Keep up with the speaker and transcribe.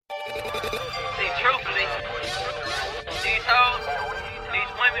See, truthfully, these hoes,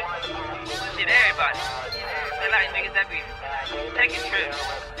 these women, shit, everybody, they like niggas that be taking trips,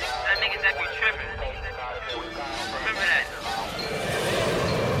 not niggas that be tripping. Remember that.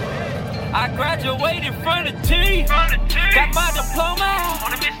 I graduated from the T, got my diploma,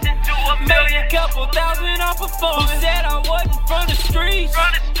 On a mission to a million. made a couple thousand off a phone. Who said I wasn't from the streets?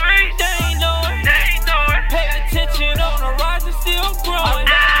 From the streets, They ain't know it. they ain't know it. Pay attention on the rise and still growing.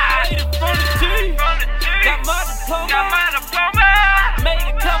 Graduated from the T, From the streets, got my diploma, got my diploma. made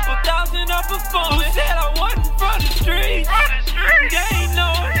a couple thousand off a phone. Who said I wasn't from the streets? From the streets, They ain't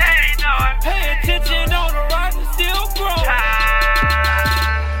know it. they ain't know it. Pay attention on the rise and still growing.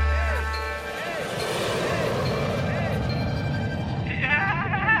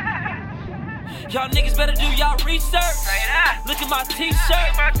 Y'all niggas better do y'all research. Say that. Look at my t-shirt.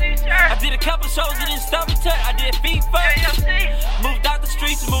 My I t-shirt. did a couple shows and didn't stop and touch. I did feet first. AFC. Moved out the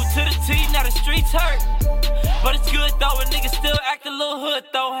streets, moved to the T, now the streets hurt. But it's good though, a nigga still act a little hood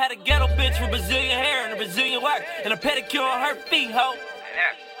though. Had a ghetto bitch with Brazilian hair and a Brazilian wax and a pedicure on her feet, ho.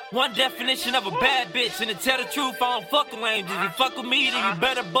 One definition of a bad bitch, and to tell the truth, I don't fuck with lames. If you fuck with me, then you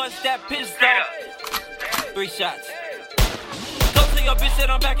better bust that pistol. 3 shots. Go tell your bitch that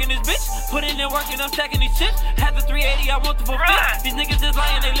I'm back in this bitch. Put in work and I'm stacking these chips. Had the 380, I want the full fit. These niggas is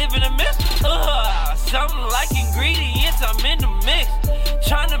lying, they live in a myth. Something like ingredients, I'm in the mix.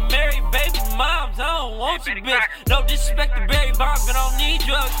 Tryna marry baby moms, I don't want you, bitch. No disrespect to Barry Bonds, but I don't need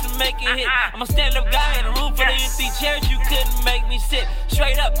drugs to make it hit. I'm a stand-up guy in a room full of empty chairs, you couldn't make me sit.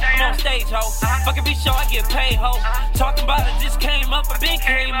 Straight up, I'm on stage, ho. Fucking be sure I get paid, ho. Talking about it just came up, I been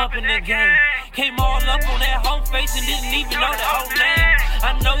came up in the game. Came all up on that home face and didn't even know that whole name.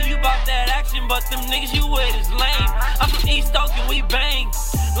 I know you bout that action, but them niggas you with is lame. I'm from East Oak and we bang.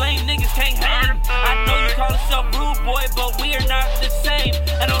 Lame niggas can't hang. I know you call yourself rude boy, but we are not the same.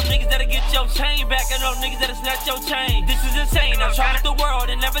 I know niggas that'll get your chain back. I know niggas that'll snatch your chain. This is insane. I traveled the world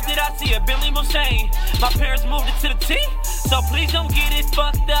and never did I see a Billy Moscone. My parents moved it to the T, so please don't get it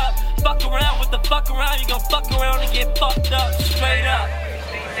fucked up. Fuck around with the fuck around, you gon' fuck around and get fucked up. Straight up.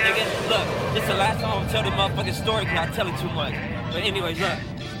 Nigga, look, this the last time I'm gonna tell the motherfucking story cause I tell it too much. But anyways, look.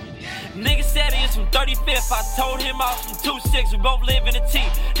 Nigga said he is from 35th, I told him I was from 26, we both live in a T.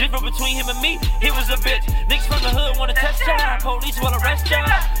 Different between him and me, he was a bitch. Niggas from the hood wanna test ya, police will arrest ya.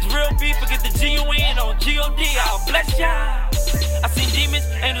 It's real beef, forget the G-U-N on G-O-D, I'll bless ya. I seen demons,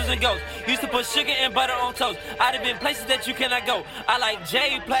 angels, and ghosts. Used to put sugar and butter on toast. I'd have been places that you cannot go. I like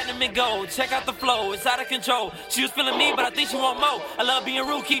J, platinum, and gold. Check out the flow, it's out of control. She was feeling me, but I think she want more. I love being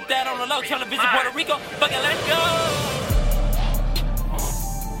rude, keep that on the low. Tryna visit Puerto Rico, fucking let's go.